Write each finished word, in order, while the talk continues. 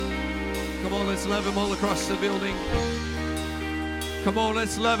Come on, let's love him all across the building. Come on,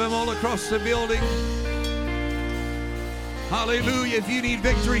 let's love him all across the building. Hallelujah. If you need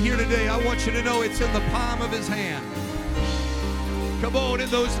victory here today, I want you to know it's in the palm of his hand. Come on, in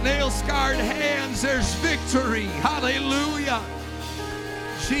those nail-scarred hands, there's victory. Hallelujah.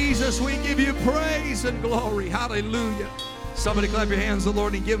 Jesus, we give you praise and glory. Hallelujah. Somebody clap your hands to the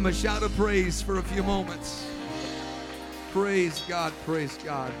Lord and give him a shout of praise for a few moments. Praise God, praise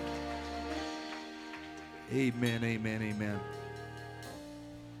God. Amen, amen, amen.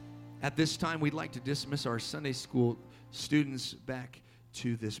 At this time, we'd like to dismiss our Sunday school students back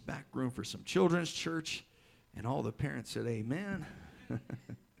to this back room for some children's church. And all the parents said, amen.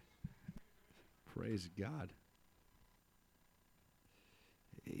 Praise God.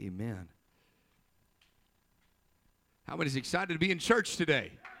 Amen. How many is excited to be in church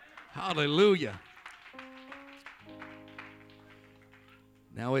today? Hallelujah.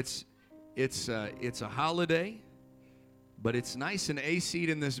 Now it's a holiday, but it's nice and AC'd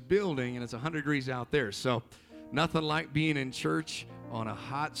in this building, and it's 100 degrees out there. So nothing like being in church on a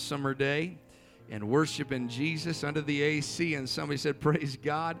hot summer day and worshiping Jesus under the AC. And somebody said, praise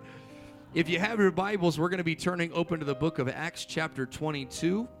God. If you have your Bibles, we're going to be turning open to the book of Acts chapter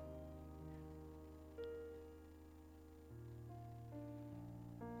 22.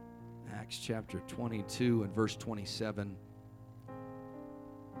 Acts chapter 22 and verse 27.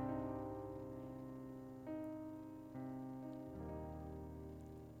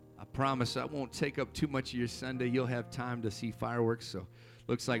 I promise I won't take up too much of your Sunday. You'll have time to see fireworks. So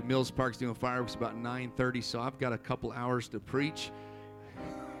looks like Mills Park's doing fireworks about 9:30, so I've got a couple hours to preach.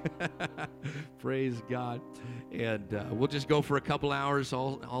 Praise God. And we'll just go for a couple hours.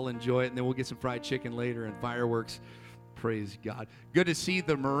 I'll enjoy it, and then we'll get some fried chicken later and fireworks. Praise God. Good to see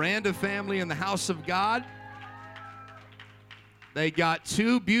the Miranda family in the house of God. They got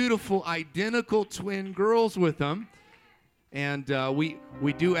two beautiful, identical twin girls with them. And we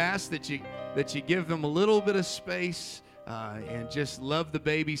do ask that you give them a little bit of space and just love the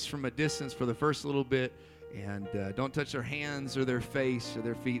babies from a distance for the first little bit, and don't touch their hands or their face or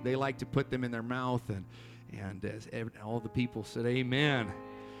their feet. They like to put them in their mouth, and as all the people said, amen.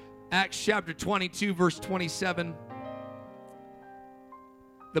 Acts chapter 22, verse 27.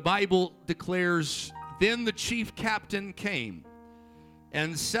 The Bible declares, then the chief captain came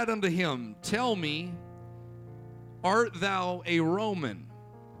and said unto him, tell me, art thou a Roman?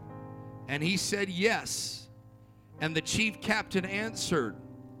 And he said, yes. And the chief captain answered,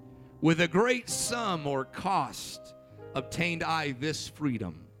 with a great sum or cost obtained I this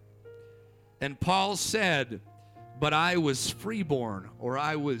freedom. And Paul said, but I was freeborn, or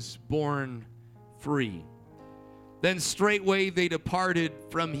I was born free. Then straightway they departed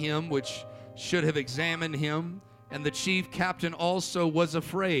from him, which should have examined him. And the chief captain also was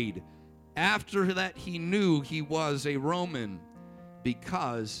afraid. After that he knew he was a Roman,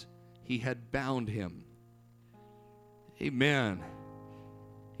 because he had bound him. Amen.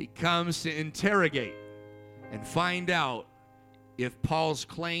 He comes to interrogate and find out if Paul's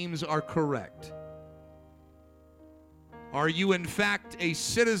claims are correct. Are you in fact a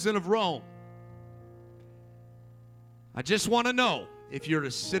citizen of Rome? I just want to know if you're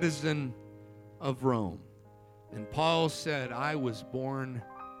a citizen of Rome. And Paul said, I was born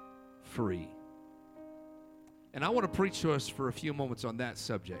free. And I want to preach to us for a few moments on that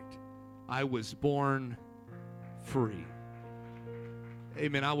subject. I was born free.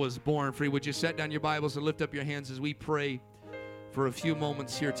 Amen. I was born free. Would you set down your Bibles and lift up your hands as we pray for a few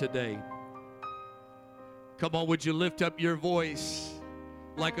moments here today? Come on, would you lift up your voice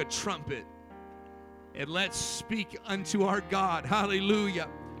like a trumpet, and let's speak unto our God. Hallelujah.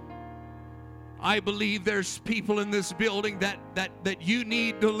 I believe there's people in this building that you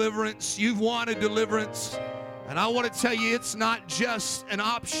need deliverance. You've wanted deliverance. And I want to tell you, it's not just an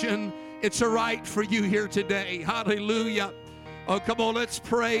option. It's a right for you here today. Hallelujah. Oh, come on, let's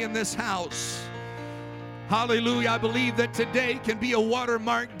pray in this house. Hallelujah. I believe that today can be a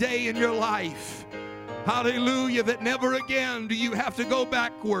watermark day in your life. Hallelujah, that never again do you have to go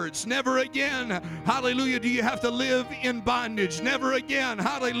backwards. Never again, hallelujah, do you have to live in bondage. Never again,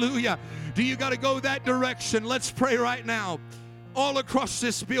 hallelujah, do you got to go that direction. Let's pray right now. All across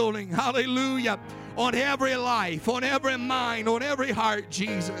this building, hallelujah, on every life, on every mind, on every heart,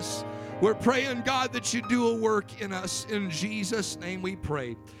 Jesus. We're praying, God, that you do a work in us. In Jesus' name we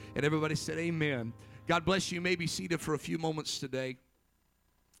pray. And everybody said amen. God bless you. You may be seated for a few moments today.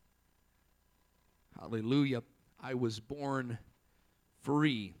 Hallelujah. I was born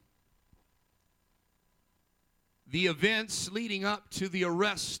free. The events leading up to the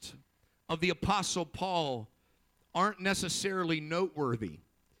arrest of the Apostle Paul aren't necessarily noteworthy,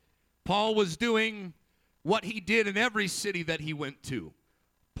 Paul was doing what he did in every city that he went to.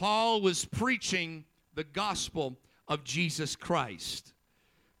 Paul was preaching the gospel of Jesus Christ.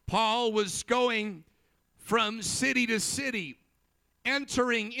 Paul was going from city to city,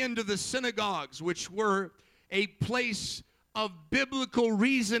 entering into the synagogues, which were a place of biblical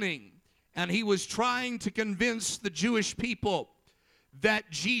reasoning, and he was trying to convince the Jewish people that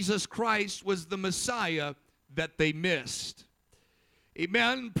Jesus Christ was the Messiah that they missed.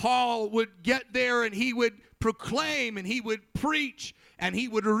 Amen. Paul would get there and he would proclaim and he would preach and he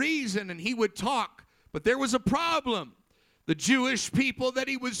would reason and he would talk. But there was a problem. The Jewish people that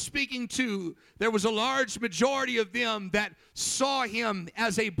he was speaking to, there was a large majority of them that saw him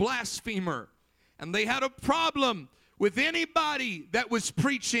as a blasphemer. And they had a problem with anybody that was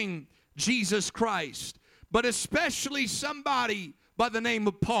preaching Jesus Christ, but especially somebody by the name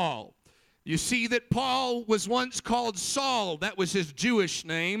of Paul. You see that Paul was once called Saul. That was his Jewish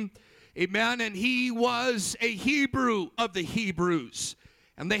name. Amen. And he was a Hebrew of the Hebrews.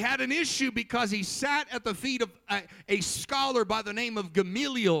 And they had an issue because he sat at the feet of a scholar by the name of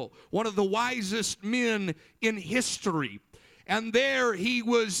Gamaliel, one of the wisest men in history. And there he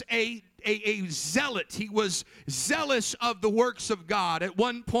was a zealot. He was zealous of the works of God. At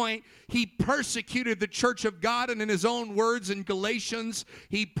one point, he persecuted the church of God, and in his own words in Galatians,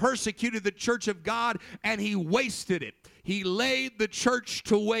 he persecuted the church of God and he wasted it. He laid the church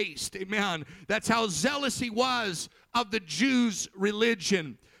to waste. Amen. That's how zealous he was of the Jews'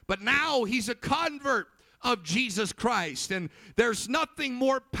 religion. But now he's a convert of Jesus Christ, and there's nothing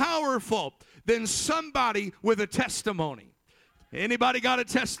more powerful than somebody with a testimony. Anybody got a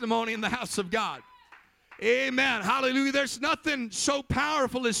testimony in the house of God? Amen. Hallelujah. There's nothing so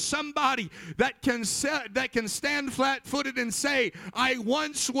powerful as somebody that can stand flat-footed and say, I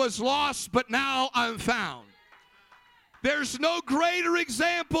once was lost, but now I'm found. There's no greater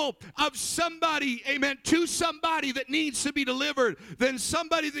example of somebody, amen, to somebody that needs to be delivered than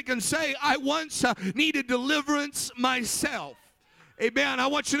somebody that can say, I once needed deliverance myself. Amen. I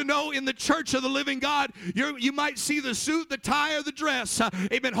want you to know, in the church of the living God, you might see the suit, the tie, or the dress.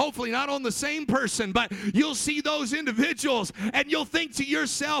 Amen. Hopefully not on the same person, but you'll see those individuals and you'll think to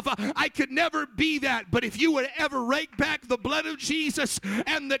yourself, I could never be that. But if you would ever rake back the blood of Jesus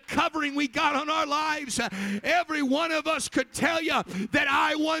and the covering we got on our lives, every one of us could tell you that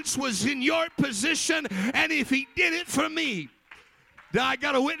I once was in your position, and if he did it for me, I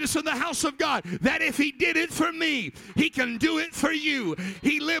got a witness in the house of God that if he did it for me, he can do it for you.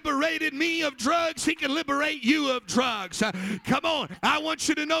 He liberated me of drugs. He can liberate you of drugs. Come on. I want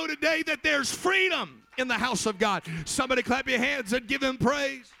you to know today that there's freedom in the house of God. Somebody clap your hands and give him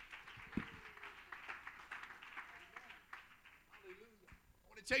praise. I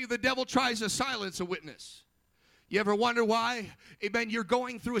want to tell you, the devil tries to silence a witness. You ever wonder why? Amen. You're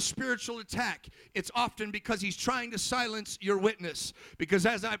going through a spiritual attack. It's often because he's trying to silence your witness. Because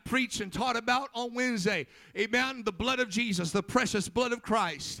as I preached and taught about on Wednesday, amen, the blood of Jesus, the precious blood of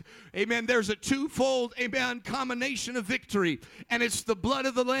Christ, amen, there's a twofold, amen, combination of victory. And it's the blood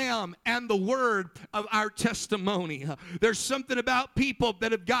of the Lamb and the word of our testimony. There's something about people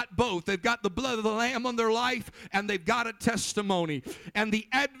that have got both. They've got the blood of the Lamb on their life, and they've got a testimony. And the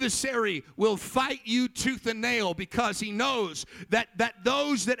adversary will fight you tooth and nail, because he knows that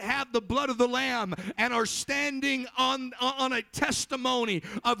those that have the blood of the Lamb and are standing on a testimony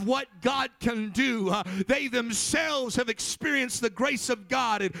of what God can do, they themselves have experienced the grace of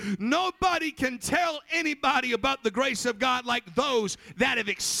God. And nobody can tell anybody about the grace of God like those that have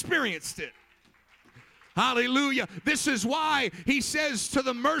experienced it. Hallelujah. This is why he says to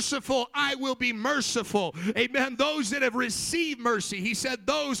the merciful, I will be merciful. Amen. Those that have received mercy. He said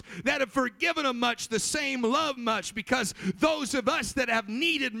those that have forgiven them much, the same love much, because those of us that have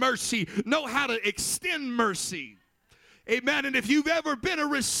needed mercy know how to extend mercy. Amen. And if you've ever been a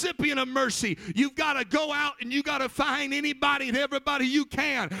recipient of mercy, you've got to go out and you've got to find anybody and everybody you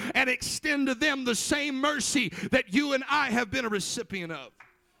can and extend to them the same mercy that you and I have been a recipient of.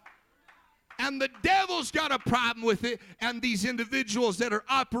 And the devil's got a problem with it, and these individuals that are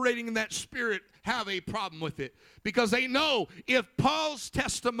operating in that spirit have a problem with it, because they know if Paul's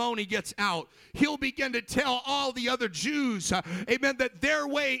testimony gets out, he'll begin to tell all the other Jews, amen, that their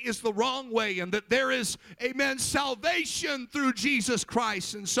way is the wrong way, and that there is, amen, salvation through Jesus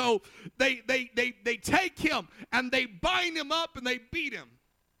Christ. And so they take him and they bind him up and they beat him,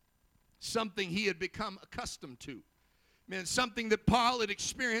 something he had become accustomed to. Man, something that Paul had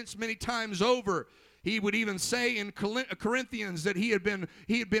experienced many times over He would even say in Corinthians that he had been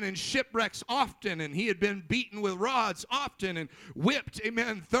in shipwrecks often, and he had been beaten with rods often and whipped,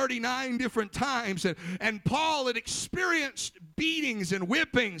 amen, 39 different times. And Paul had experienced beatings and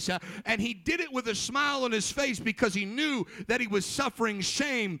whippings, and he did it with a smile on his face because he knew that he was suffering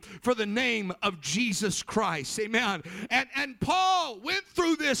shame for the name of Jesus Christ. Amen. And Paul went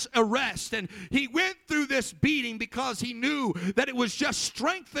through this arrest, and he went through this beating because he knew that it was just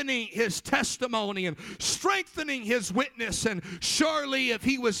strengthening his testimony and strengthening his witness. And surely if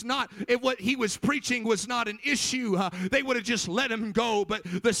what he was preaching was not an issue, they would have just let him go. But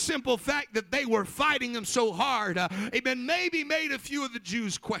the simple fact that they were fighting him so hard, amen, maybe made a few of the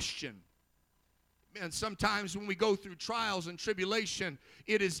Jews question. And sometimes when we go through trials and tribulation,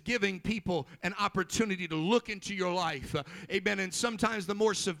 it is giving people an opportunity to look into your life. Amen. And sometimes the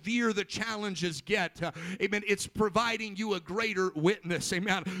more severe the challenges get, amen, it's providing you a greater witness.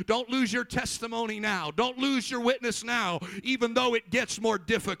 Amen. Don't lose your testimony now. Don't lose your witness now, even though it gets more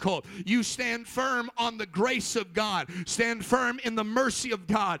difficult. You stand firm on the grace of God. Stand firm in the mercy of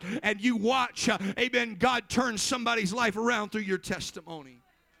God. And you watch, amen, God turn somebody's life around through your testimony.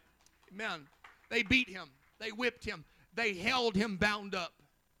 Amen. They beat him. They whipped him. They held him bound up.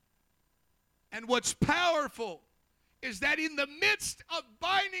 And what's powerful is that in the midst of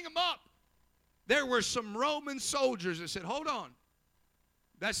binding him up, there were some Roman soldiers that said, hold on,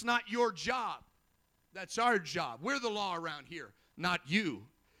 that's not your job. That's our job. We're the law around here, not you.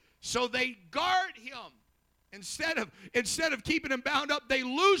 So they guard him. Instead of keeping him bound up, they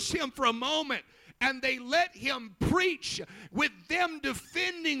loose him for a moment. And they let him preach, with them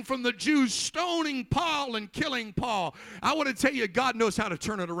defending from the Jews stoning Paul and killing Paul. I want to tell you, God knows how to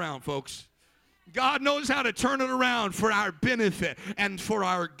turn it around, folks. God knows how to turn it around for our benefit and for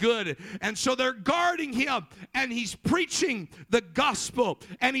our good. And so they're guarding him, and he's preaching the gospel,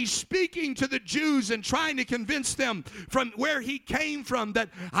 and he's speaking to the Jews and trying to convince them from where he came from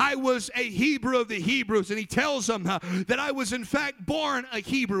that I was a Hebrew of the Hebrews. And he tells them that I was in fact born a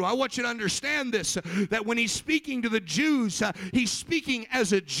Hebrew. I want you to understand this, that when he's speaking to the Jews, he's speaking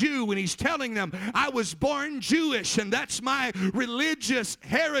as a Jew, and he's telling them I was born Jewish, and that's my religious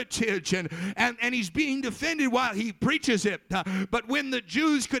heritage. And he's being defended while he preaches it. But when the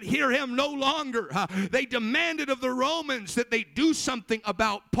Jews could hear him no longer, they demanded of the Romans that they do something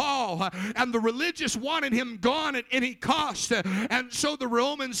about Paul. And the religious wanted him gone at any cost. And so the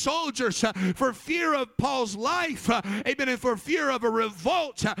Roman soldiers, for fear of Paul's life, amen, and for fear of a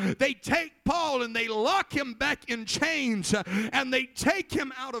revolt, they take Paul and they lock him back in chains, and they take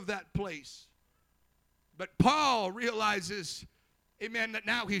him out of that place. But Paul realizes, amen, that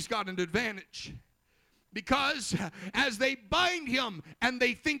now he's got an advantage. Because as they bind him and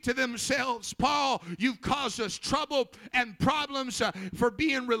they think to themselves, Paul, you've caused us trouble and problems for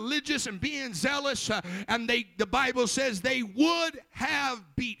being religious and being zealous. And the Bible says they would have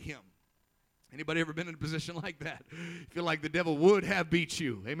beat him. Anybody ever been in a position like that? Feel like the devil would have beat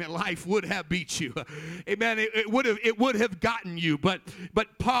you. Amen. Life would have beat you. Amen. It would have gotten you. But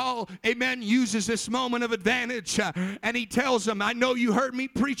Paul, amen, uses this moment of advantage, and he tells them, I know you heard me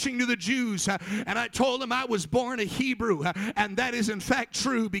preaching to the Jews, and I told them I was born a Hebrew, and that is in fact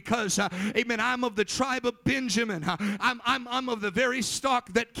true because, amen, I'm of the tribe of Benjamin. I'm of the very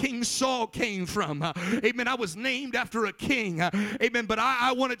stock that King Saul came from. Amen. I was named after a king. Amen. But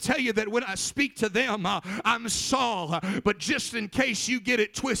I want to tell you that when I speak to them, I'm Saul, but just in case you get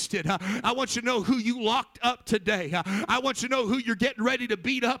it twisted, I want you to know who you locked up today. I want you to know who you're getting ready to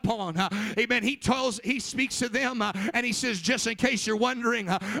beat up on. Amen. He speaks to them, and he says, just in case you're wondering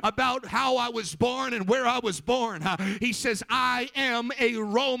about how I was born and where I was born, he says, I am a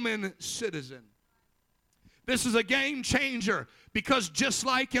Roman citizen. This is a game changer. Because just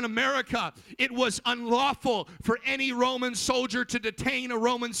like in America, it was unlawful for any Roman soldier to detain a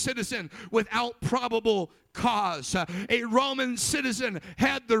Roman citizen without probable cause. A Roman citizen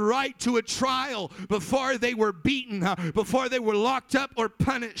had the right to a trial before they were beaten, before they were locked up or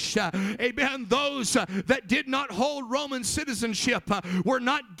punished. Amen. Those that did not hold Roman citizenship were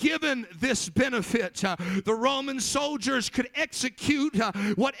not given this benefit. The Roman soldiers could execute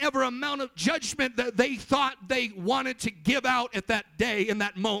whatever amount of judgment that they thought they wanted to give out at that day, in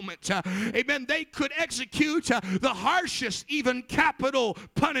that moment. Amen. They could execute the harshest, even capital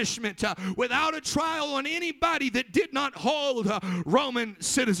punishment without a trial on anybody that did not hold Roman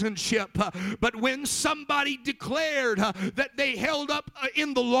citizenship. But when somebody declared that they held up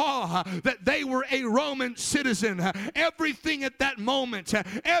in the law that they were a Roman citizen, everything at that moment,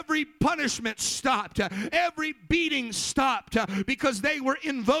 every punishment stopped, every beating stopped, because they were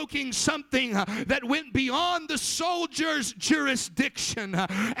invoking something that went beyond the soldier's jurisdiction. jurisdiction.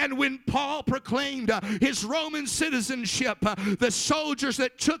 And when Paul proclaimed his Roman citizenship, the soldiers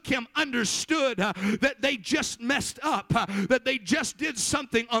that took him understood that they just messed up, that they just did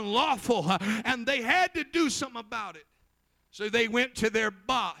something unlawful, and they had to do something about it. So they went to their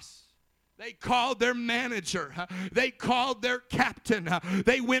boss. They called their manager. They called their captain.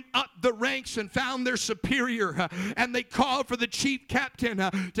 They went up the ranks and found their superior. And they called for the chief captain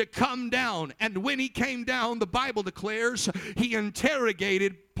to come down. And when he came down, the Bible declares, he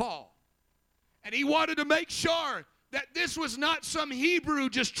interrogated Paul. And he wanted to make sure that this was not some Hebrew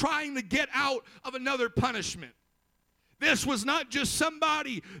just trying to get out of another punishment. This was not just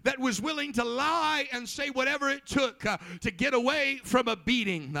somebody that was willing to lie and say whatever it took to get away from a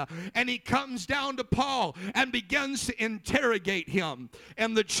beating. And he comes down to Paul and begins to interrogate him.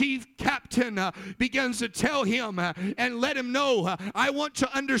 And the chief captain begins to tell him and let him know, I want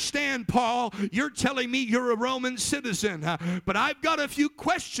to understand, Paul, you're telling me you're a Roman citizen, but I've got a few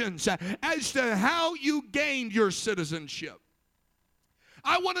questions as to how you gained your citizenship.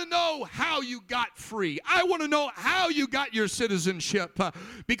 I want to know how you got free. I want to know how you got your citizenship.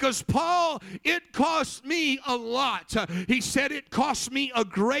 Because, Paul, it cost me a lot. He said it cost me a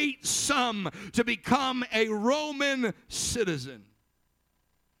great sum to become a Roman citizen.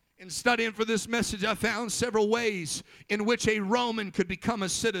 In studying for this message, I found several ways in which a Roman could become a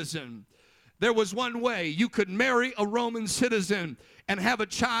citizen. There was one way. You could marry a Roman citizen and have a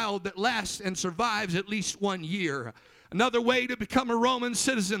child that lasts and survives at least 1 year. Another way to become a Roman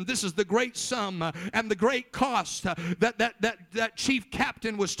citizen, this is the great sum and the great cost that chief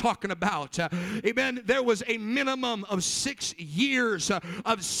captain was talking about. Amen. There was a minimum of 6 years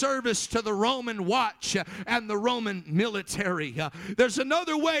of service to the Roman watch and the Roman military. There's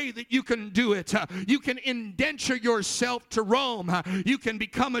another way that you can do it. You can indenture yourself to Rome. You can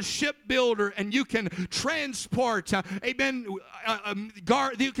become a shipbuilder and you can transport, you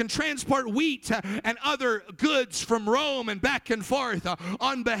can transport wheat and other goods from Rome and back and forth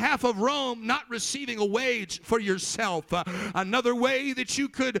on behalf of Rome, not receiving a wage for yourself. Another way that you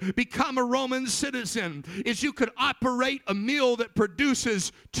could become a Roman citizen is you could operate a mill that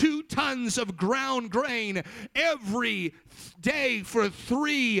produces 2 tons of ground grain every day for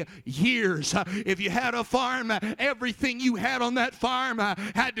 3 years. If you had a farm, everything you had on that farm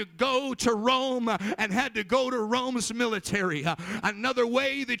had to go to Rome and had to go to Rome's military. Another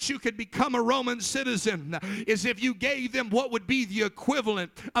way that you could become a Roman citizen is if you gave them what would be the equivalent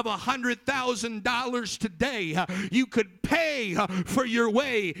of $100,000 today. You could pay for your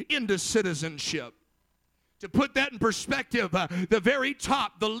way into citizenship. To put that in perspective, the very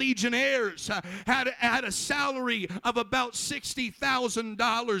top, the legionnaires, had a salary of about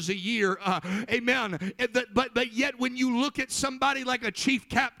 $60,000 a year. Amen. But yet when you look at somebody like a chief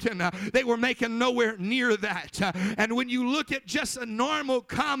captain, they were making nowhere near that. And when you look at just a normal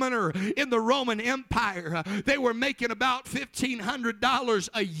commoner in the Roman Empire, they were making about $1,500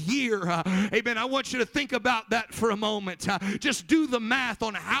 a year. Amen. I want you to think about that for a moment. Just do the math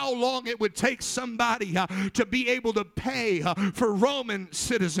on how long it would take somebody to be able to pay for Roman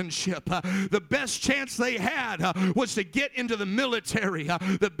citizenship. The best chance they had was to get into the military.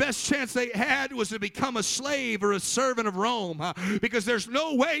 The best chance they had was to become a slave or a servant of Rome, because there's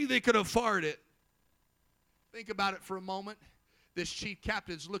no way they could afford it. Think about it for a moment. This chief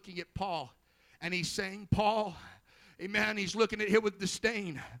captain's looking at Paul, and he's saying, Paul, amen, he's looking at him with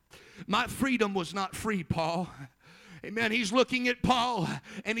disdain. My freedom was not free, Paul. Amen. He's looking at Paul,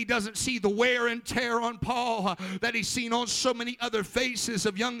 and he doesn't see the wear and tear on Paul that he's seen on so many other faces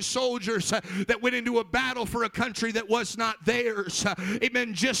of young soldiers that went into a battle for a country that was not theirs.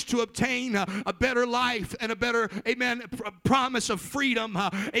 Amen. Just to obtain a better life and a better, amen, promise of freedom,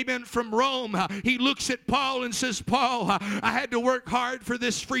 amen, from Rome. He looks at Paul and says, Paul, I had to work hard for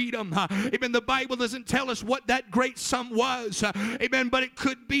this freedom. Amen. The Bible doesn't tell us what that great sum was. Amen. But it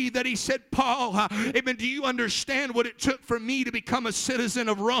could be that he said, Paul, amen, do you understand what it took for me to become a citizen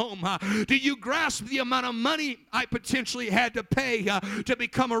of Rome? Do you grasp the amount of money I potentially had to pay to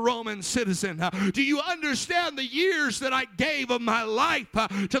become a Roman citizen? Do you understand the years that I gave of my life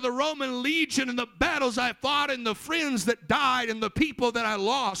to the Roman legion and the battles I fought and the friends that died and the people that I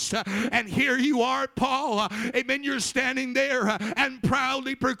lost? And here you are, Paul. Amen. You're standing there and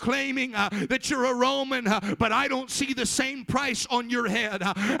proudly proclaiming that you're a Roman, but I don't see the same price on your head.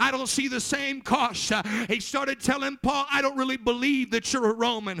 I don't see the same cost. He started telling Paul, I don't really believe that you're a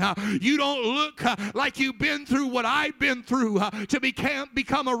Roman. You don't look like you've been through what I've been through to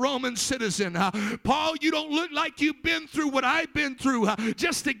become a Roman citizen. Paul, you don't look like you've been through what I've been through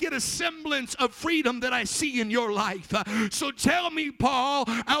just to get a semblance of freedom that I see in your life. So tell me, Paul,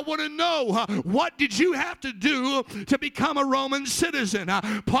 I want to know, what did you have to do to become a Roman citizen?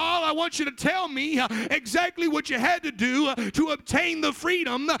 Paul, I want you to tell me exactly what you had to do to obtain the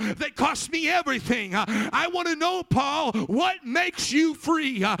freedom that cost me everything. I want to know, Paul, what makes you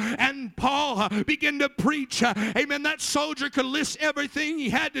free? And Paul began to preach. Amen. That soldier could list everything he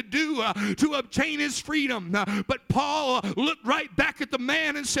had to do to obtain his freedom. But Paul looked right back at the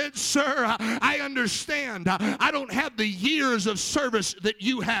man and said, sir, I understand. I don't have the years of service that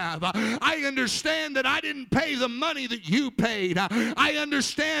you have. I understand that I didn't pay the money that you paid. I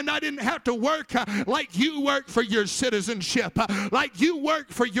understand I didn't have to work like you work for your citizenship, like you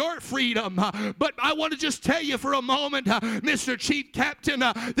work for your freedom. But I want to just tell you for a moment, Mr. Chief Captain,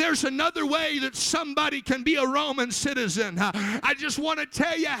 there's another way that somebody can be a Roman citizen. I just want to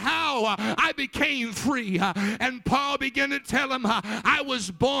tell you how I became free. And Paul began to tell him, I was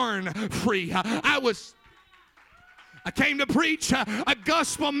born free. I came to preach a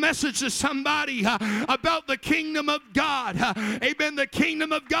gospel message to somebody about the kingdom of God. Amen. The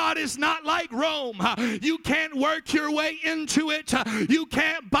kingdom of God is not like Rome. You can't work your way into it. You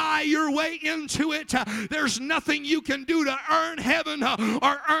can't buy your way into it. There's nothing you can do to earn heaven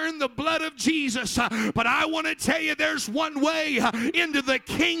or earn the blood of Jesus. But I want to tell you, there's one way into the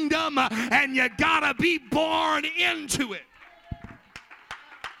kingdom, and you gotta be born into it.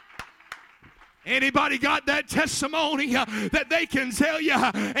 Anybody got that testimony that they can tell you,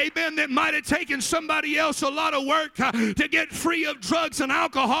 amen, that might have taken somebody else a lot of work to get free of drugs and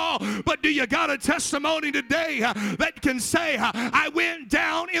alcohol, but do you got a testimony today that can say, I went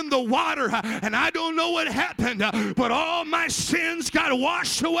down in the water and I don't know what happened, but all my sins got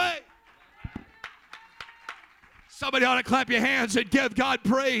washed away? Somebody ought to clap your hands and give God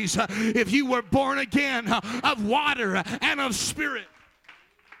praise if you were born again of water and of spirit.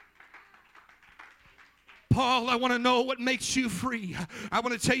 Paul, I want to know what makes you free. I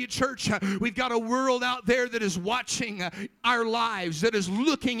want to tell you, church, we've got a world out there that is watching our lives, that is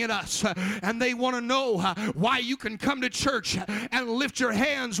looking at us, and they want to know why you can come to church and lift your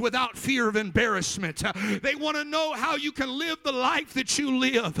hands without fear of embarrassment. They want to know how you can live the life that you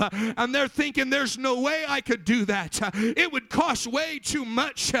live, and they're thinking, there's no way I could do that. It would cost way too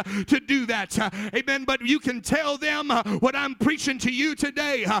much to do that. Amen. But you can tell them what I'm preaching to you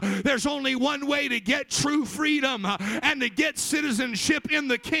today. There's only one way to get true freedom and to get citizenship in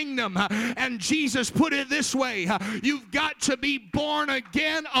the kingdom. And Jesus put it this way: you've got to be born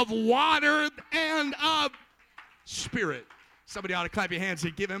again of water and of spirit. Somebody ought to clap your hands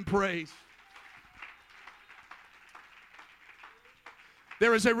and give him praise.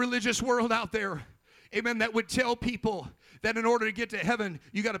 There is a religious world out there, amen, that would tell people that in order to get to heaven,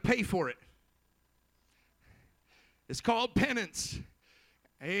 you got to pay for it. It's called penance.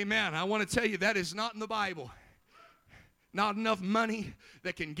 Amen. I want to tell you, that is not in the Bible. Not enough money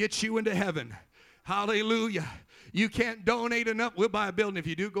that can get you into heaven. Hallelujah. You can't donate enough. We'll buy a building if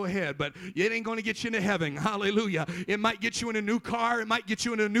you do, go ahead. But it ain't going to get you into heaven. Hallelujah. It might get you in a new car. It might get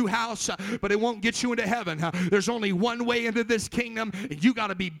you in a new house. But it won't get you into heaven. There's only one way into this kingdom, and you got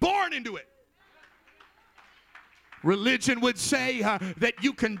to be born into it. Religion would say that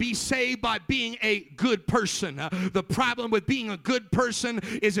you can be saved by being a good person. The problem with being a good person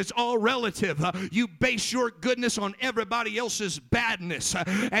is it's all relative. You base your goodness on everybody else's badness.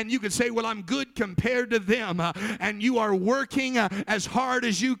 And you can say, well, I'm good compared to them. And you are working as hard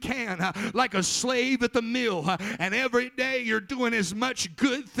as you can, like a slave at the mill. And every day you're doing as much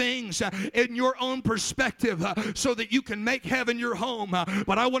good things in your own perspective so that you can make heaven your home.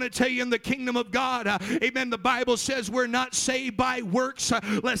 But I want to tell you, in the kingdom of God, amen, the Bible says we're not saved by works,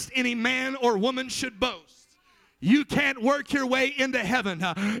 lest any man or woman should boast. You can't work your way into heaven.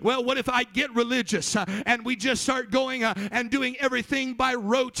 Well, what if I get religious and we just start going and doing everything by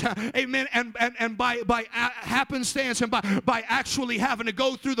rote, amen, and by happenstance and by actually having to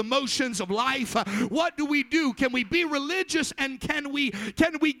go through the motions of life? What do? Can we be religious, and can we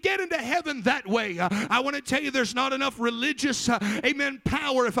get into heaven that way? I want to tell you, there's not enough religious, amen,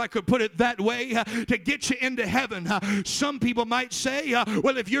 power, if I could put it that way, to get you into heaven. Some people might say,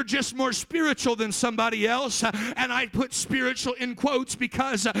 well, if you're just more spiritual than somebody else, and I put spiritual in quotes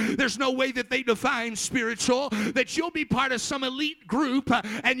because there's no way that they define spiritual, that you'll be part of some elite group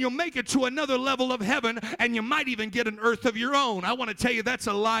and you'll make it to another level of heaven, and you might even get an earth of your own. I want to tell you, that's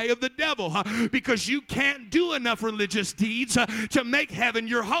a lie of the devil, because you can't do enough religious deeds to make heaven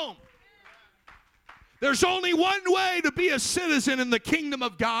your home. There's only one way to be a citizen in the kingdom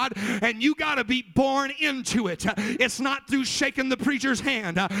of God, and you got to be born into it. It's not through shaking the preacher's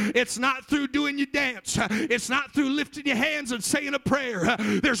hand. It's not through doing your dance. It's not through lifting your hands and saying a prayer.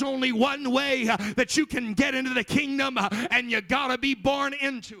 There's only one way that you can get into the kingdom, and you got to be born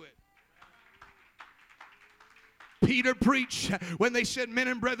into it. Peter preached when they said, men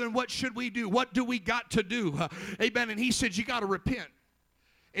and brethren, what should we do? What do we got to do? Amen. And he said, you got to repent.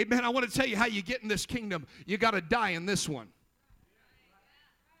 Amen. I want to tell you how you get in this kingdom. You got to die in this one.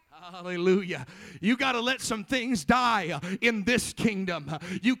 Hallelujah. You got to let some things die in this kingdom.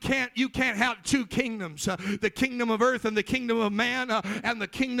 You can't have two kingdoms, the kingdom of earth and the kingdom of man, and the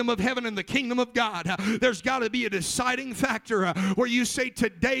kingdom of heaven and the kingdom of God. There's got to be a deciding factor where you say,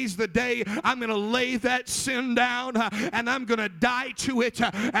 today's the day I'm going to lay that sin down, and I'm going to die to it,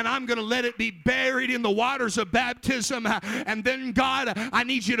 and I'm going to let it be buried in the waters of baptism. And then, God, I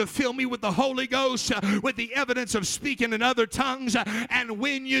need you to fill me with the Holy Ghost, with the evidence of speaking in other tongues. And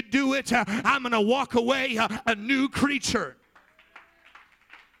when you do it, I'm going to walk away a new creature.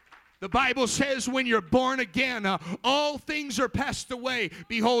 The Bible says when you're born again, all things are passed away.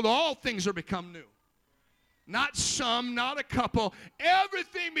 Behold, all things are become new. Not some, not a couple.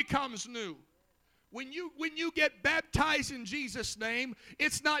 Everything becomes new. When you get baptized in Jesus' name,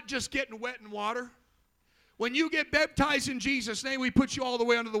 it's not just getting wet in water. When you get baptized in Jesus' name, we put you all the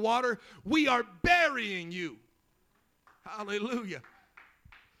way under the water. We are burying you. Hallelujah.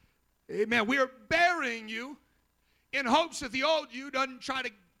 Amen. We are burying you in hopes that the old you doesn't try to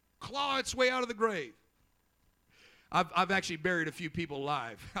claw its way out of the grave. I've actually buried a few people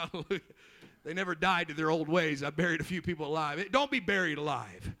alive. Hallelujah. They never died to their old ways. I buried a few people alive. Don't be buried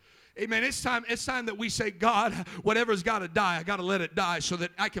alive. Amen. It's time that we say, God, whatever's got to die, I got to let it die so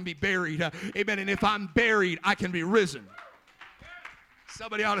that I can be buried. Amen. And if I'm buried, I can be risen.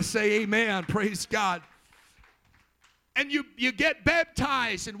 Somebody ought to say amen. Praise God. And you get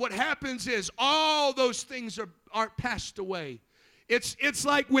baptized, and what happens is all those things are passed away. It's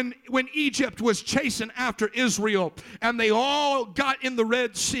like when Egypt was chasing after Israel and they all got in the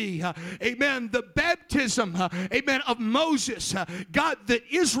Red Sea. Amen. The baptism, amen, of Moses got the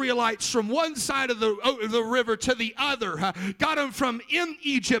Israelites from one side of the river to the other. Got them from in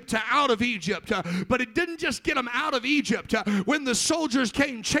Egypt to out of Egypt. But it didn't just get them out of Egypt. When the soldiers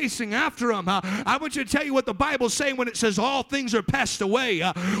came chasing after them, I want you to tell you what the Bible's saying when it says all things are passed away.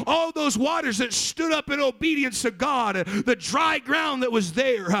 All those waters that stood up in obedience to God, the dry ground that was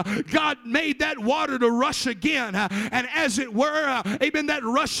there, God made that water to rush again, and as it were, amen, that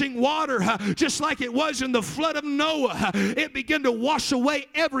rushing water, just like it was in the flood of Noah, it began to wash away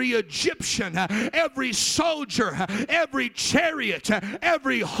every Egyptian, every soldier, every chariot,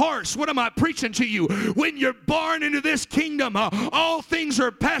 every horse. What am I preaching to you? When you're born into this kingdom, all things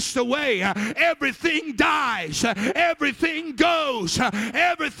are passed away, everything dies, everything goes,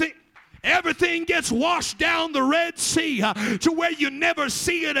 everything gets washed down the Red Sea to where you never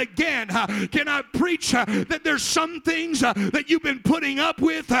see it again. Can I preach that there's some things that you've been putting up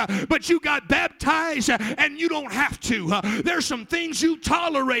with, but you got baptized and you don't have to. There's some things you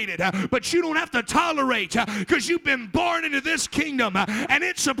tolerated, but you don't have to tolerate because you've been born into this kingdom and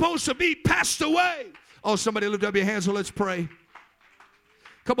it's supposed to be passed away. Oh, somebody lift up your hands and let's pray.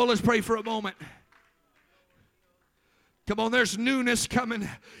 Come on, let's pray for a moment. Come on, there's newness coming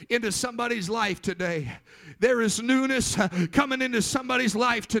into somebody's life today. There is newness coming into somebody's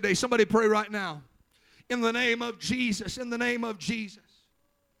life today. Somebody pray right now. In the name of Jesus, in the name of Jesus.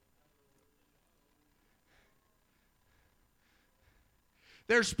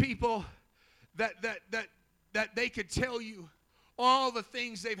 There's people that they could tell you all the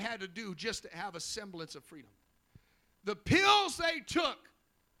things they've had to do just to have a semblance of freedom. The pills they took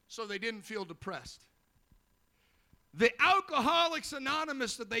so they didn't feel depressed. The Alcoholics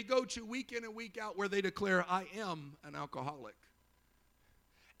Anonymous that they go to week in and week out where they declare, I am an alcoholic.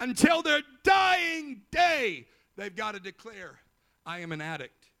 Until their dying day, they've got to declare, I am an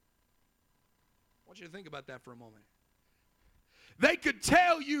addict. I want you to think about that for a moment. They could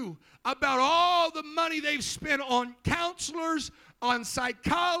tell you about all the money they've spent on counselors, on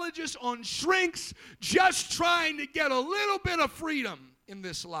psychologists, on shrinks, just trying to get a little bit of freedom in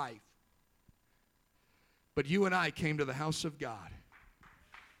this life. But you and I came to the house of God.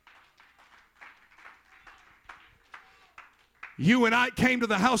 You and I came to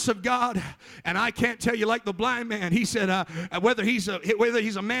the house of God, and I can't tell you like the blind man. He said, whether he's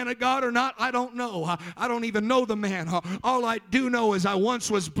a man of God or not, I don't know. I don't even know the man. All I do know is I once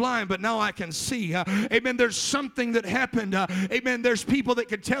was blind, but now I can see. Amen. There's something that happened. Amen. There's people that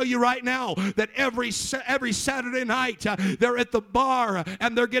could tell you right now that every Saturday night they're at the bar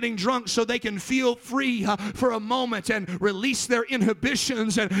and they're getting drunk so they can feel free for a moment and release their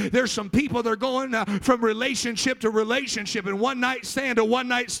inhibitions. And there's some people that are going from relationship to relationship and one night stand to one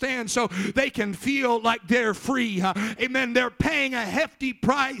night stand so they can feel like they're free. Amen. They're paying a hefty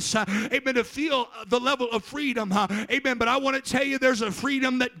price. Amen. To feel the level of freedom. Amen. But I want to tell you there's a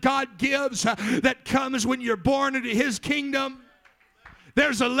freedom that God gives that comes when you're born into His kingdom.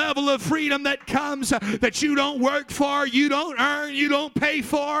 There's a level of freedom that comes that you don't work for, you don't earn, you don't pay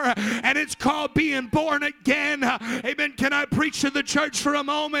for, and it's called being born again. Amen. Can I preach to the church for a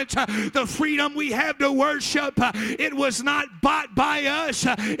moment? The freedom we have to worship, it was not bought by us,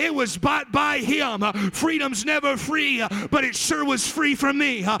 it was bought by Him. Freedom's never free, but it sure was free for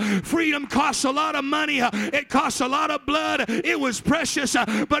me. Freedom costs a lot of money, it costs a lot of blood, it was precious,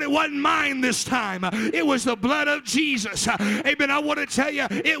 but it wasn't mine this time. It was the blood of Jesus. Amen. I want to tell you,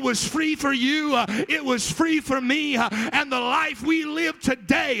 it was free for you, it was free for me, and the life we live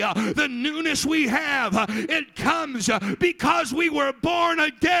today, the newness we have, it comes because we were born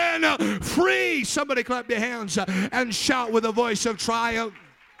again free. Somebody clap your hands and shout with a voice of triumph.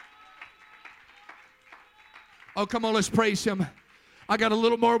 Oh, come on, let's praise Him. I got a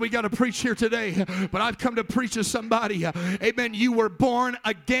little more we got to preach here today, but I've come to preach to somebody. Amen. You were born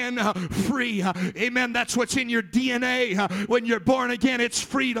again free. Amen. That's what's in your DNA. When you're born again, it's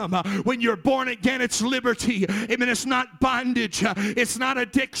freedom. When you're born again, it's liberty. Amen. It's not bondage. It's not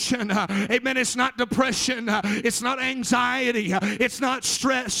addiction. Amen. It's not depression. It's not anxiety. It's not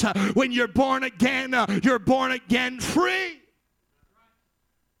stress. When you're born again free.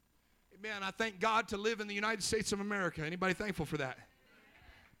 Amen. I thank God to live in the United States of America. Anybody thankful for that?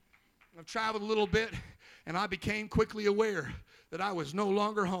 I've traveled a little bit, and I became quickly aware that I was no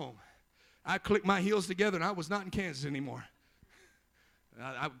longer home. I clicked my heels together, and I was not in Kansas anymore.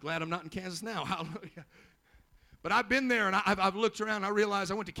 I'm glad I'm not in Kansas now. Hallelujah. But I've been there, and I've looked around. I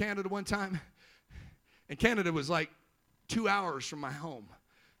realized I went to Canada one time, and Canada was like 2 hours from my home.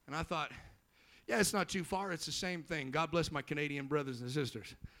 And I thought, yeah, it's not too far. It's the same thing. God bless my Canadian brothers and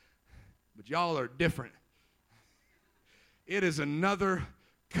sisters. But y'all are different. It is another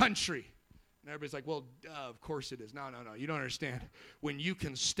country. And everybody's like, well, of course it is. No. You don't understand. When you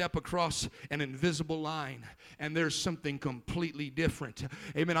can step across an invisible line and there's something completely different.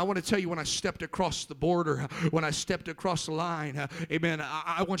 Amen. I want to tell you, when I stepped across the border, when I stepped across the line, amen,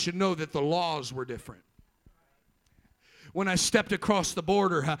 I want you to know that the laws were different. When I stepped across the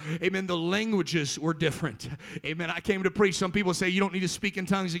border, amen, the languages were different. Amen. I came to preach. Some people say you don't need to speak in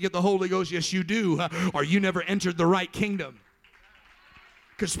tongues to get the Holy Ghost. Yes, you do, or you never entered the right kingdom.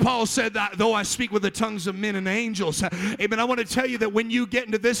 Because Paul said that though I speak with the tongues of men and angels, amen, I want to tell you that when you get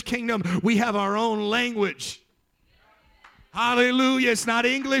into this kingdom, we have our own language. Hallelujah. It's not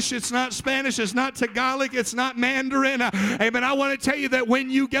English. It's not Spanish. It's not Tagalog. It's not Mandarin. Amen. I want to tell you that when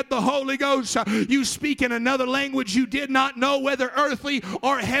you get the Holy Ghost, you speak in another language you did not know, whether earthly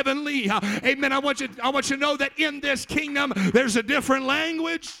or heavenly. Amen. I want you to know that in this kingdom, there's a different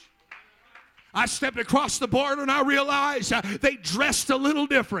language. I stepped across the border and I realized they dressed a little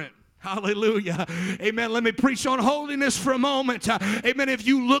different. Hallelujah. Amen. Let me preach on holiness for a moment. Amen. If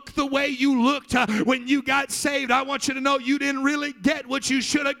you look the way you looked when you got saved, I want you to know you didn't really get what you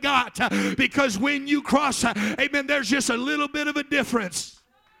should have got. Because when you cross, amen, there's just a little bit of a difference.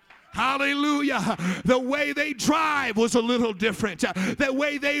 Hallelujah. The way they drive was a little different. The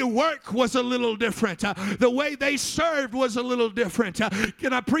way they work was a little different. The way they served was a little different.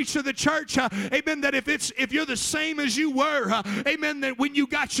 Can I preach to the church? Amen. That if you're the same as you were, amen, that when you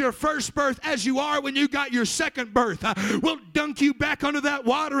got your first birth as you are when you got your second birth, we'll dunk you back under that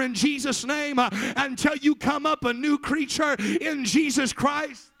water in Jesus' name until you come up a new creature in Jesus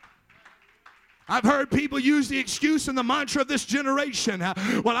Christ. I've heard people use the excuse and the mantra of this generation.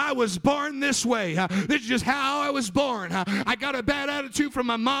 Well, I was born this way. This is just how I was born. I got a bad attitude from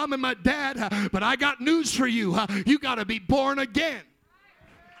my mom and my dad, but I got news for you. You got to be born again.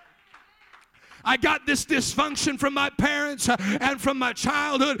 I got this dysfunction from my parents and from my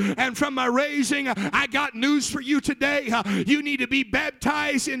childhood and from my raising. I got news for you today. You need to be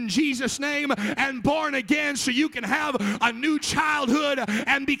baptized in Jesus' name and born again so you can have a new childhood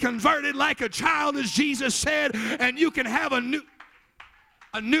and be converted like a child, as Jesus said, and you can have a new...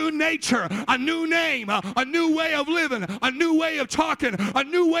 a new nature, a new name, a new way of living, a new way of talking, a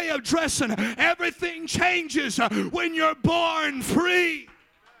new way of dressing. Everything changes when you're born free.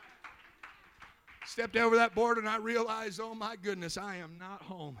 Stepped over that border and I realized, oh my goodness, I am not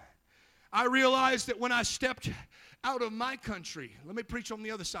home. I realized that when I stepped out of my country, let me preach on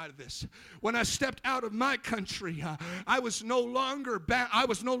the other side of this. When I stepped out of my country, I was no longer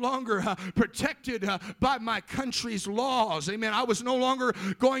protected by my country's laws. Amen. I was no longer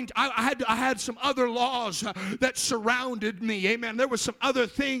going to, I had some other laws that surrounded me. Amen. There were some other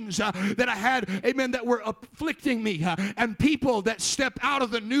things that I had, amen, that were afflicting me. And people that step out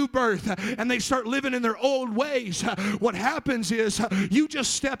of the new birth and they start living in their old ways, what happens is you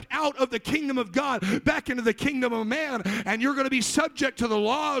just stepped out of the kingdom of God back into the kingdom of man, and you're going to be subject to the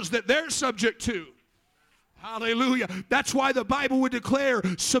laws that they're subject to. Hallelujah. That's why the Bible would declare,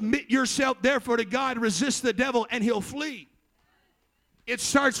 submit yourself therefore to God, resist the devil, and he'll flee. It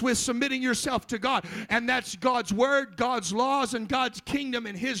starts with submitting yourself to God, and that's God's word, God's laws, and God's kingdom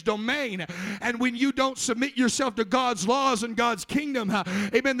and his domain. And when you don't submit yourself to God's laws and God's kingdom,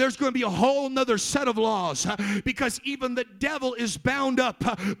 amen, there's going to be a whole nother set of laws, because even the devil is bound up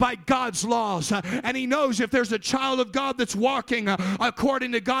by God's laws, and he knows if there's a child of God that's walking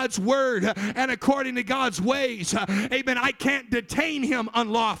according to God's word and according to God's ways, amen, I can't detain him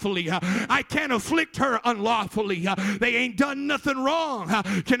unlawfully. I can't afflict her unlawfully. They ain't done nothing wrong.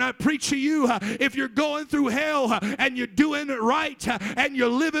 Can I preach to you? If you're going through hell and you're doing it right and you're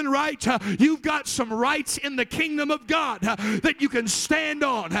living right, you've got some rights in the kingdom of God that you can stand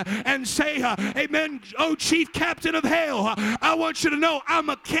on and say, amen, oh chief captain of hell, I want you to know I'm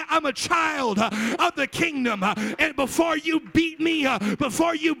a child of the kingdom, and before you beat me,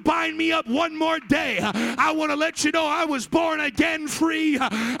 before you bind me up one more day, I want to let you know I was born again free.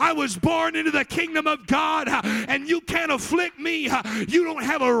 I was born into the kingdom of God, and you can't afflict me. You don't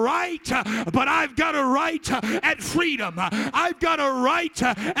have a right, but I've got a right at freedom. I've got a right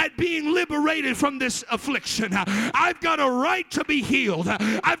at being liberated from this affliction. I've got a right to be healed.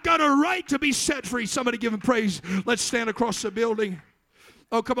 I've got a right to be set free. Somebody give him praise. Let's stand across the building.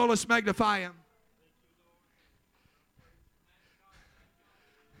 Oh, come on, let's magnify him.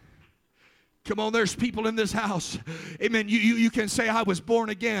 Come on, there's people in this house. Amen. You can say, I was born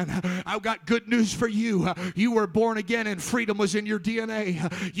again. I've got good news for you. You were born again and freedom was in your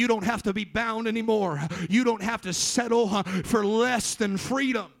DNA. You don't have to be bound anymore. You don't have to settle for less than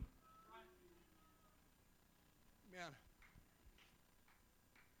freedom. Man.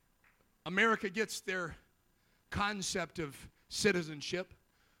 America gets their concept of citizenship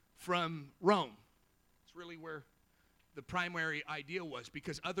from Rome. It's really where the primary idea was,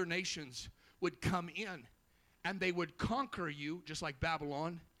 because other nations would come in and they would conquer you, just like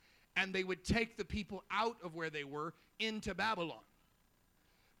Babylon, and they would take the people out of where they were into Babylon.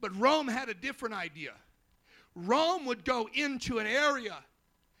 But Rome had a different idea. Rome would go into an area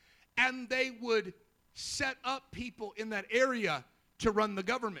and they would set up people in that area to run the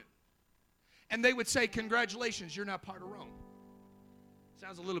government. And they would say, congratulations, you're now part of Rome.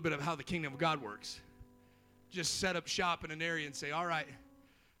 Sounds a little bit of how the kingdom of God works. Just set up shop in an area and say, all right.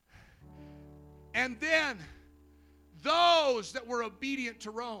 And then those that were obedient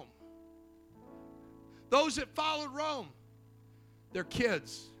to Rome, those that followed Rome, their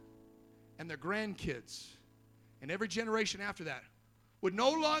kids and their grandkids and every generation after that would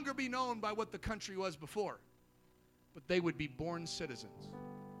no longer be known by what the country was before, but they would be born citizens,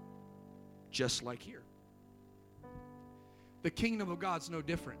 just like here. The kingdom of God's no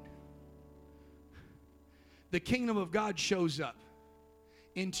different. The kingdom of God shows up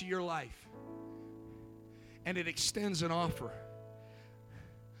into your life, and it extends an offer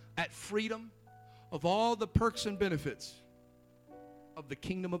at freedom of all the perks and benefits of the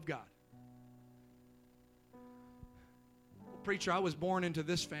kingdom of God. Well, preacher, I was born into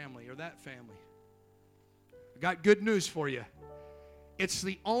this family or that family. I got good news for you. It's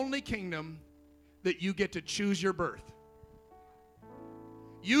the only kingdom that you get to choose your birth.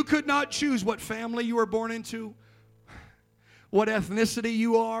 You could not choose what family you were born into, what ethnicity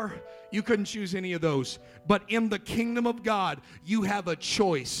you are. You couldn't choose any of those. But in the kingdom of God, you have a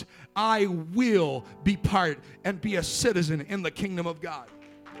choice. I will be part and be a citizen in the kingdom of God.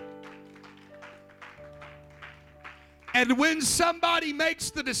 And when somebody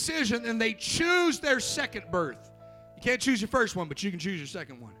makes the decision and they choose their second birth, you can't choose your first one, but you can choose your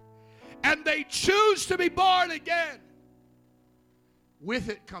second one. And they choose to be born again. With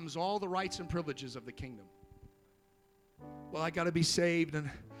it comes all the rights and privileges of the kingdom. Well, I got to be saved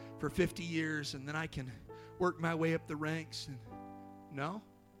for 50 years and then I can work my way up the ranks. No.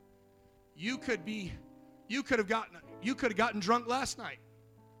 You could have gotten drunk last night.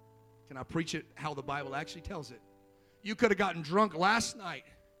 Can I preach it how the Bible actually tells it? You could have gotten drunk last night,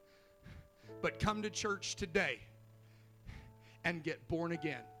 but come to church today and get born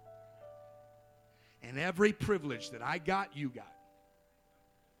again. And every privilege that I got, you got.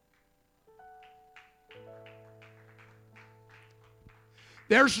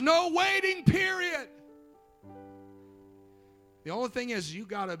 There's no waiting period. The only thing is you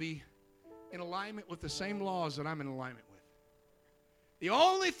got to be in alignment with the same laws that I'm in alignment with. The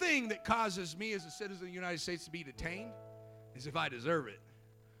only thing that causes me as a citizen of the United States to be detained is if I deserve it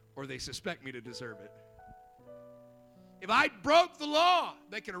or they suspect me to deserve it. If I broke the law,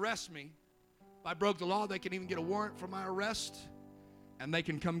 they can arrest me. If I broke the law, they can even get a warrant for my arrest, and they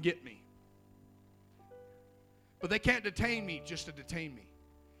can come get me. But they can't detain me just to detain me.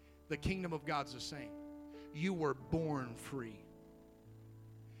 The kingdom of God's the same. You were born free.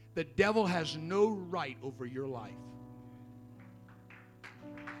 The devil has no right over your life.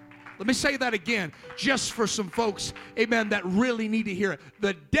 Let me say that again, just for some folks, amen, that really need to hear it.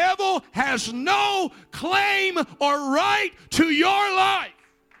 The devil has no claim or right to your life.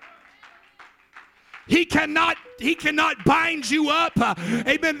 He cannot bind you up.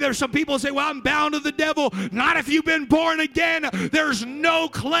 Amen. There's some people say, well, I'm bound to the devil. Not if you've been born again. There's no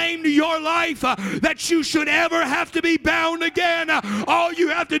claim to your life that you should ever have to be bound again. All you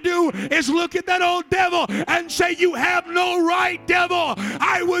have to do is look at that old devil and say, you have no right, devil.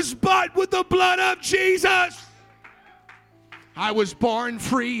 I was bought with the blood of Jesus. I was born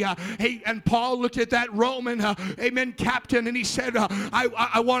free. And Paul looked at that Roman, amen, captain, and he said,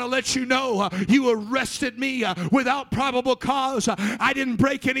 I want to let you know, you arrested me without probable cause. I didn't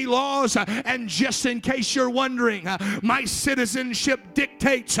break any laws. And just in case you're wondering, my citizenship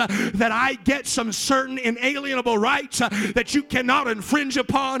dictates that I get some certain inalienable rights that you cannot infringe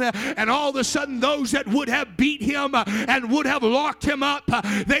upon. And all of a sudden, those that would have beat him and would have locked him up,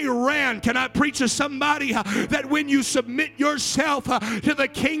 they ran. Can I preach to somebody that when you submit yourself to the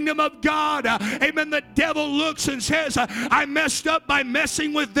kingdom of God, amen, the devil looks and says, I messed up by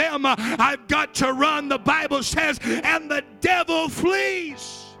messing with them. I've got to run. The Bible says, and the devil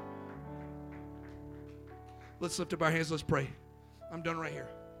flees. Let's lift up our hands. Let's pray. I'm done right here.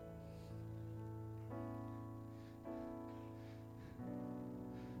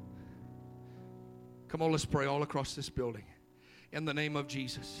 Come on, let's pray all across this building in the name of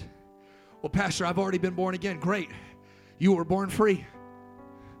Jesus. Well, Pastor, I've already been born again. Great. You were born free.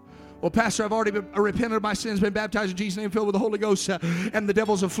 Well, Pastor, I've already been repented of my sins, been baptized in Jesus' name, filled with the Holy Ghost, and the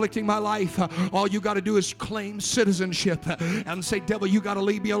devil's afflicting my life. All you got to do is claim citizenship and say, devil, you got to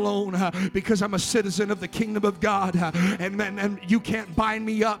leave me alone because I'm a citizen of the kingdom of God, and you can't bind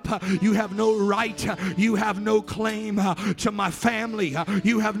me up. You have no right. You have no claim to my family.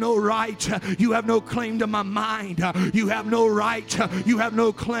 You have no right. You have no claim to my mind. You have no right. You have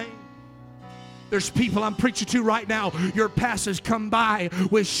no claim. There's people I'm preaching to right now. Your past has come by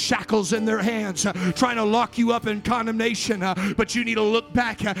with shackles in their hands, trying to lock you up in condemnation. But you need to look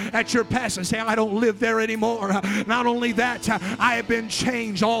back at your past and say, I don't live there anymore. Not only that, I have been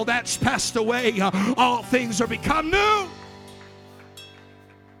changed. All that's passed away. All things are become new.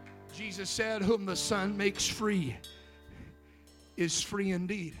 Jesus said, whom the Son makes free is free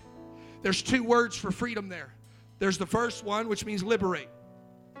indeed. There's two words for freedom there. There's the first one, which means liberate.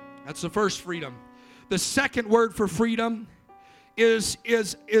 That's the first freedom. The second word for freedom is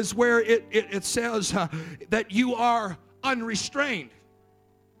where it says that you are unrestrained.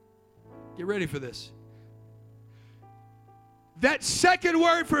 Get ready for this. That second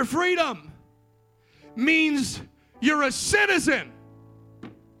word for freedom means you're a citizen.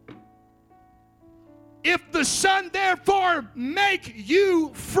 If the Son therefore make you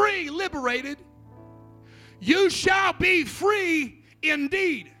free, liberated, you shall be free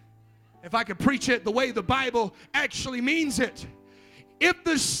indeed. If I could preach it the way the Bible actually means it. If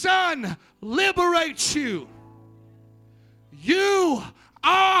the Son liberates you, you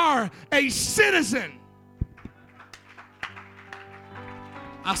are a citizen.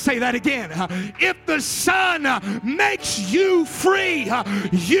 I'll say that again. If the Son makes you free,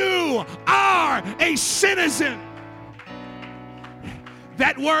 you are a citizen.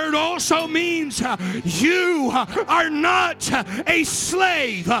 That word also means you are not a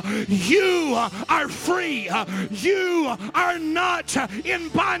slave. You are free. You are not in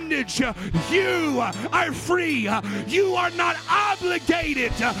bondage. You are free. You are not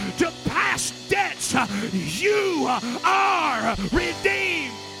obligated to past debts. You are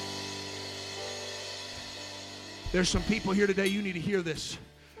redeemed. There's some people here today, you need to hear this.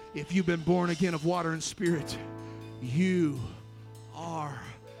 If you've been born again of water and spirit, you are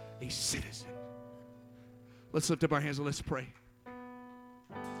a citizen. Let's lift up our hands and let's pray.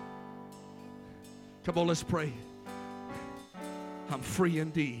 Come on, let's pray. I'm free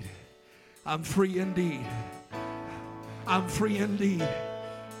indeed. I'm free indeed. I'm free indeed.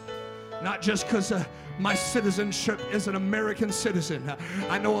 Not just because my citizenship is an American citizen.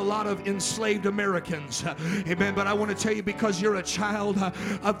 I know a lot of enslaved Americans. Amen. But I want to tell you, because you're a child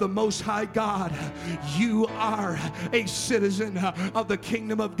of the Most High God, you are a citizen of the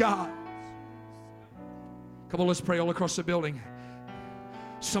kingdom of God. Come on, let's pray all across the building.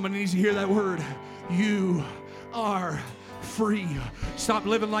 Somebody needs to hear that word. You are free. Stop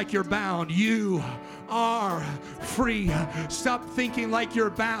living like you're bound. You are free. Stop thinking like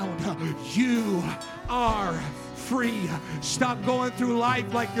you're bound. You are free. Stop going through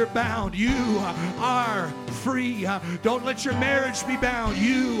life like you're bound. You are free. Don't let your marriage be bound.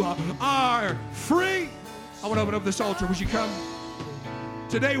 You are free. I want to open up this altar. Would you come?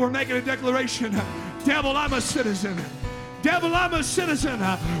 Today we're making a declaration. Devil, I'm a citizen. Devil, I'm a citizen,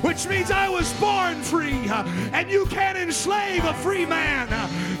 which means I was born free. And you can't enslave a free man.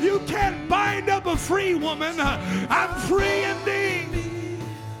 You can't bind up a free woman. I'm free indeed.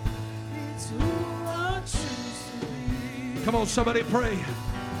 Come on, somebody pray.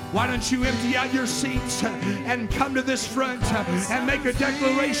 Why don't you empty out your seats and come to this front and make a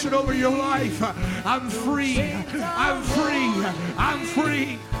declaration over your life. I'm free. I'm free. I'm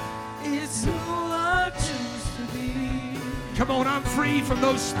free. It's who I choose to be. Come on, I'm free from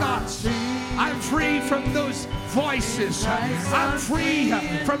those thoughts. I'm free from those voices. I'm free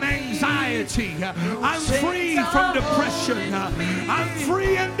from anxiety. I'm free from depression. I'm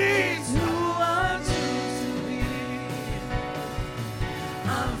free indeed.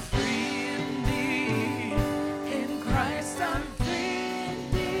 I'm free indeed. In Christ I'm free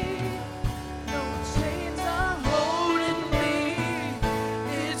indeed. No chains are holding me.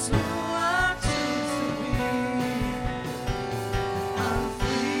 It's who I choose to be. I'm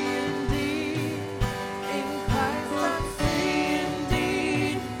free indeed. In Christ I'm free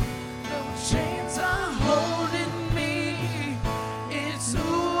indeed. No chains are holding me. It's who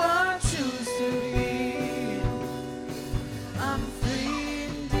I choose to be. I'm free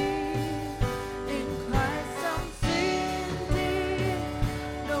indeed. In Christ I'm free indeed.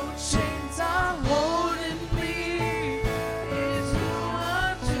 No chains are holding me. It's who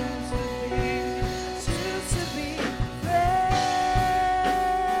I choose to be. Choose to be free.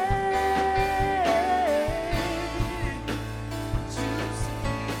 Choose to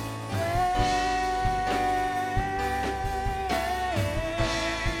be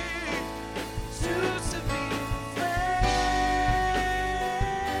free. Choose to be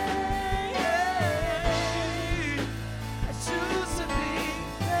I choose to be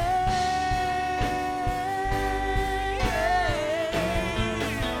free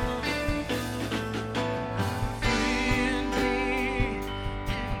indeed.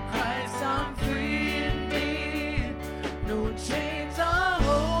 In Christ I'm free indeed. No chains are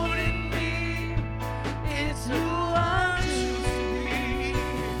holding me. It's who I choose to be.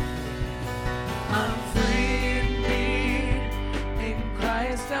 I'm free indeed. In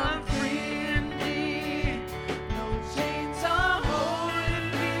Christ I'm free indeed. No chains are holding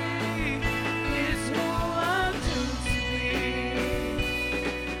me. It's who I choose to be.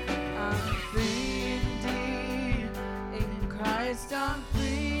 I'm free indeed. In Christ I'm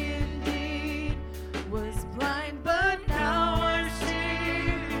free indeed. Was blind but now I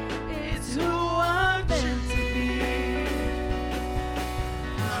see. It's who I'm meant to be.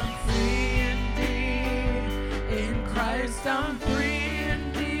 I'm free indeed. In Christ I'm free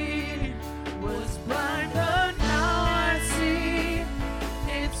indeed. Was blind but now I see.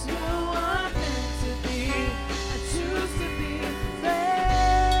 It's who I'm meant to be. I choose to be free.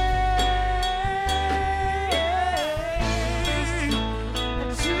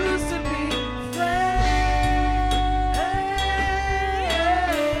 I choose to be free.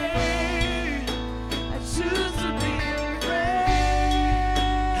 I choose to be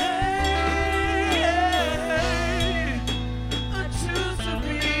I choose to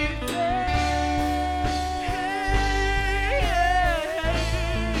be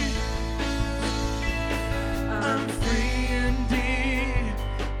I'm free indeed.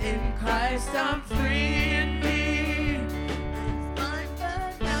 In Christ I'm free indeed.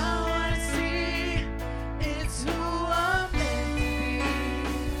 But now I see it's who I'm meant to be.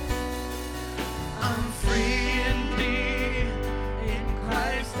 I'm free indeed. In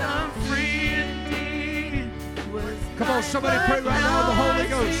Christ I'm free indeed. Come on, somebody pray right now in the Holy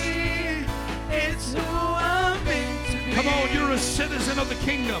Ghost. It's who I'm meant to be. Come on, you're a citizen of the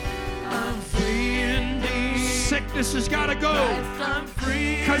kingdom. I'm free indeed. Sickness has got to go. I'm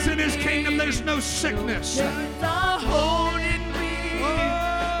free. Because in his kingdom there's no sickness. Chains are holding me.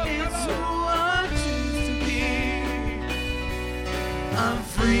 It's who I choose I'm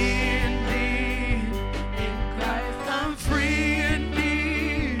free indeed. In Christ I'm free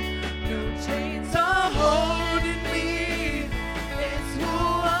indeed. No chains are holding me. It's who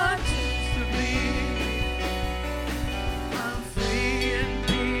I choose to be. I'm free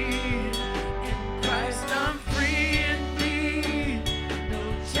indeed. In Christ I'm free indeed. No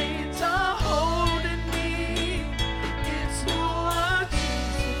chains are holding me. It's who I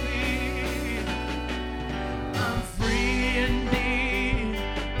choose to be. I'm free indeed.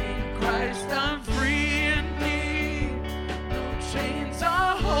 In Christ I'm free indeed. No chains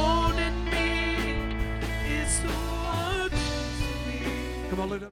are holding me. It's who I choose to be. Come on, lift up.